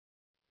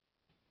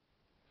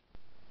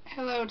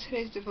Hello,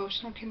 today's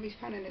devotional can be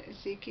found in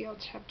Ezekiel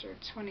chapter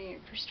 28,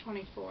 verse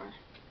 24.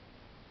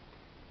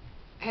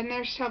 And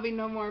there shall be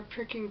no more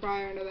pricking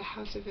briar under the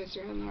house of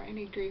Israel, nor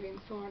any grieving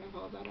thorn of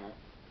all that are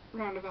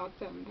round about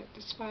them that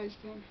despise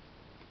them.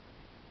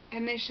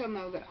 And they shall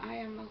know that I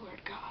am the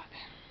Lord God.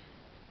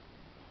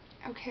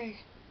 Okay,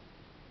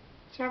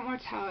 throughout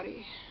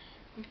mortality,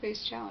 we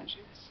face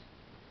challenges.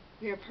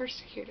 We are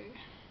persecuted.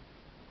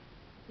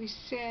 We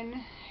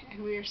sin,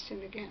 and we are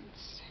sinned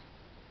against.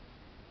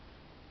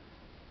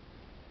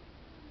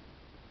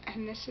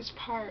 And this is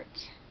part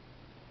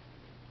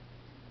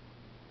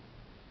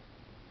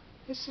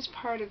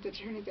of the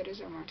journey that is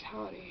our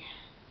mortality.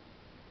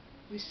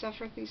 We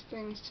suffer these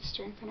things to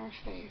strengthen our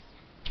faith,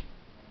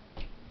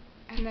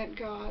 and that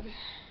God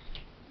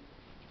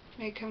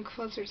may come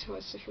closer to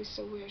us if we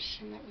so wish,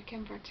 and that we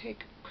can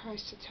partake of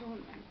Christ's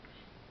atonement.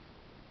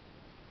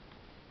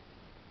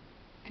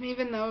 And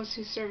even those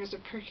who serve as a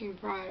pricking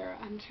briar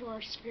unto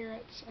our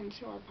spirits,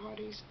 unto our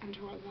bodies,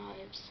 unto our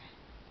lives,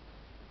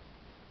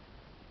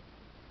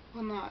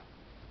 will not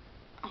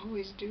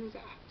always do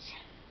that.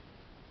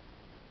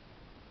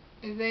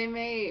 They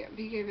may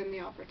be given the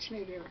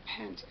opportunity to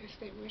repent if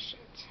they wish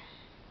it.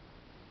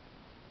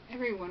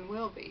 Everyone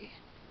will be.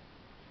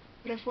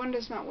 But if one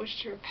does not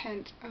wish to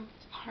repent of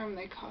the harm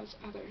they cause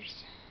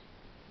others,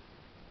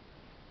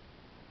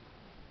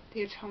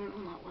 the atonement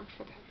will not work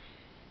for them.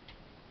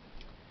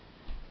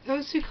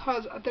 Those who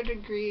cause others to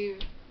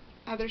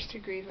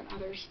grieve and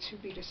others to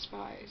be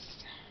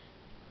despised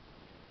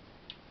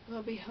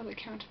will be held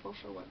accountable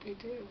for what they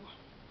do.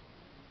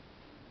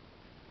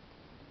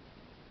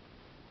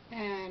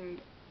 And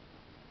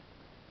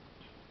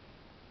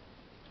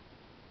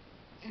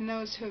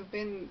those who have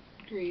been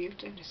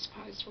grieved and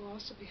despised will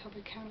also be held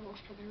accountable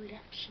for their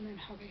reaction and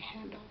how they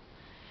handle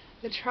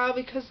the trial,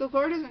 because the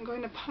Lord isn't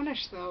going to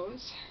punish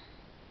those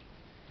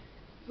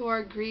who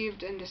are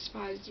grieved and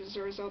despised as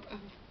a result of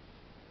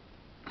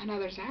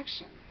another's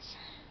actions.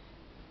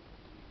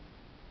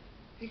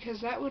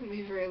 Because that wouldn't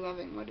be very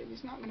loving, would it?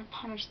 He's not going to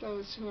punish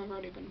those who have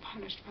already been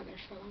punished by their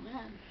fellow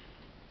men.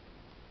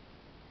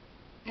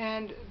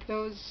 And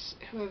those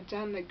who have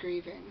done the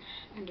grieving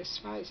and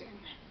despising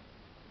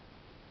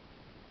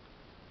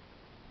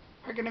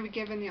are going to be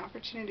given the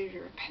opportunity to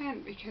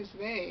repent, because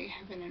they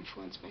have been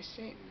influenced by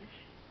Satan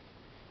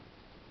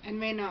and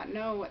may not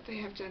know what they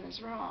have done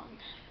is wrong.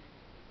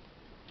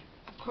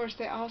 Of course,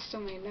 they also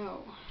may know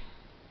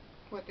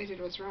what they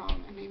did was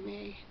wrong, and they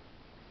may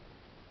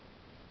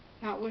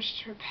not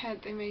wish to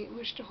repent. They may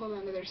wish to hold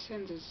on to their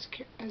sins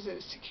as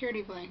a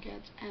security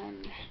blanket,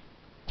 and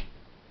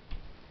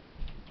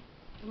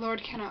the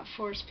Lord cannot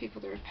force people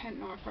to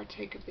repent nor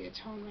partake of the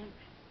atonement.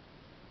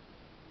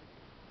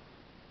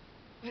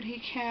 But He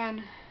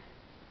can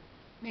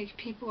make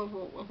people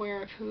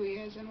aware of who He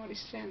is and what He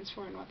stands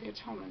for and what the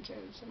atonement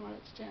is and what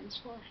it stands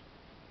for.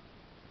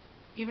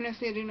 Even if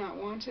they do not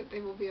want it,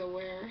 they will be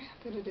aware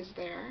that it is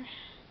there,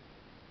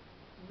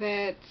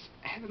 that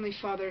Heavenly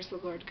Father is the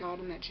Lord God,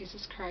 and that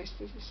Jesus Christ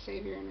is the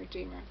Savior and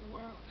Redeemer of the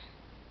world.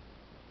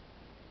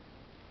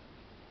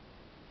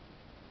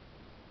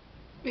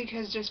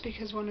 Because just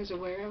because one is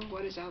aware of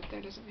what is out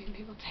there doesn't mean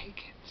they will take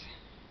it.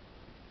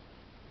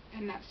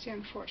 And that's the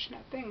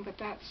unfortunate thing, but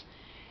that's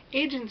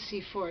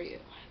agency for you.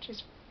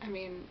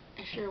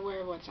 If you're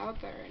aware of what's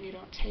out there and you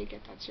don't take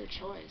it, that's your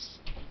choice.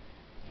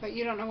 But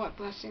you don't know what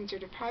blessings you're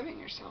depriving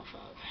yourself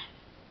of.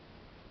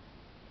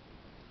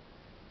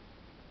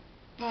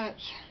 But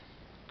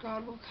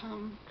God will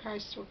come,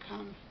 Christ will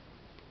come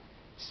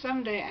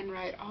someday and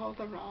right all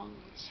the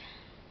wrongs.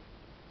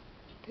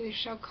 That He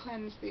shall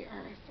cleanse the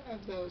earth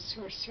of those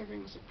who are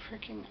serving as a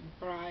pricking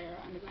briar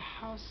under the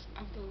house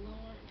of the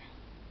Lord,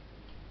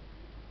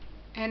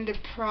 and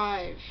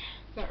deprive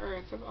the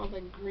earth of all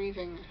the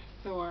grieving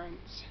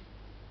thorns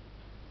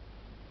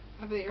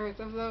of the earth,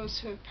 of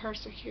those who have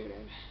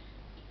persecuted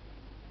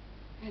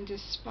and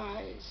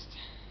despised.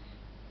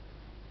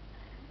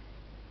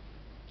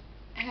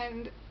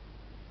 And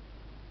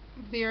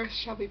the earth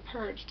shall be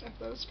purged of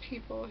those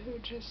people who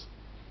just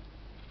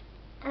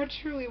are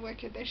truly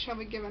wicked. They shall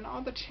be given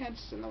all the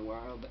chances in the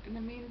world in the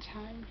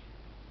meantime.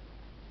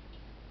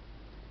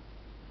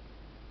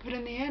 But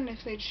in the end,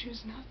 if they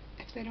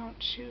don't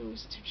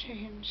choose to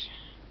change,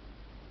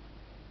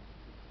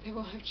 they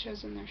will have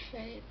chosen their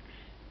fate.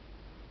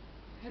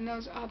 And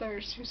those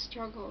others who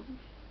struggled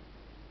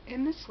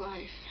in this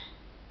life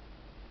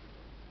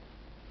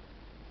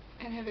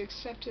and have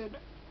accepted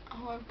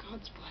all of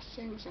God's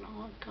blessings and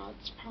all of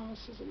God's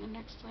promises in the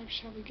next life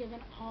shall be given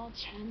all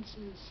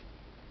chances,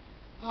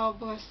 all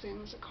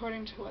blessings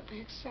according to what they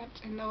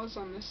accept. And those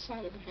on this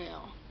side of the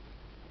veil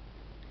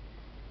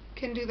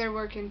can do their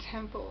work in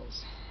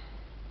temples,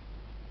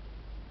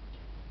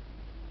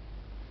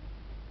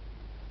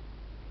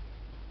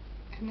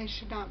 and they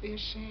should not be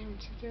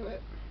ashamed to do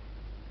it.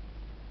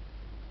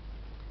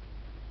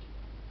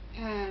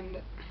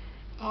 And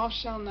all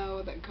shall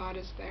know that God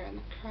is there and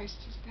that Christ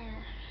is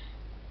there.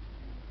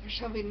 There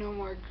shall be no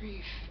more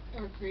grief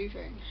or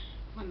grieving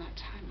when that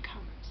time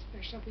comes.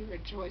 There shall be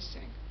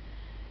rejoicing.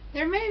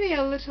 There may be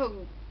a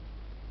little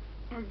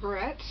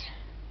regret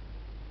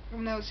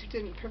from those who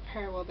didn't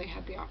prepare while they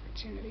had the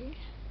opportunity,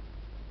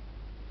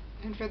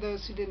 and for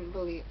those who didn't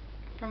believe,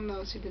 from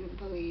those who didn't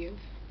believe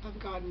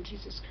of God and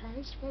Jesus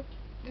Christ, but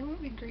there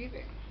won't be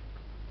grieving.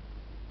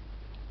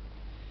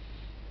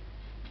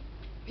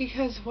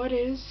 Because what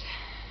is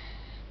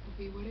will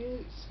be what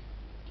is.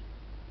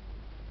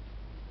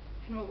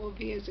 And what will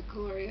be is a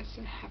glorious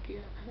and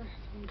happier earth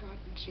when God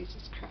and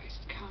Jesus Christ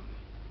come.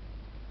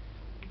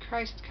 When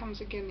Christ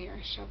comes again, the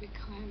earth shall be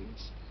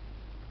cleansed.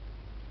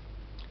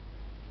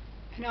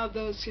 And all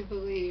those who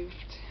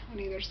believed on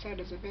either side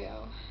of the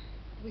veil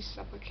will be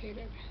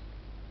supplicated.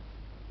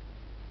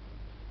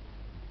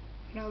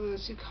 And all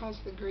those who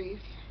caused the grief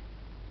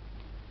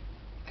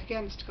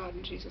against God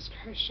and Jesus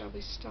Christ shall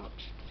be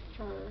stopped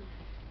for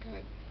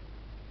good.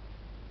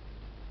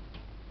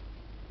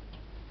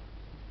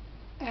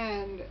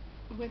 And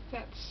with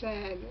that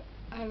said,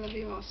 I love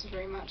you all so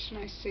very much, and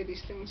I say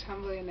these things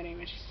humbly in the name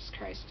of Jesus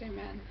Christ.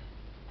 Amen.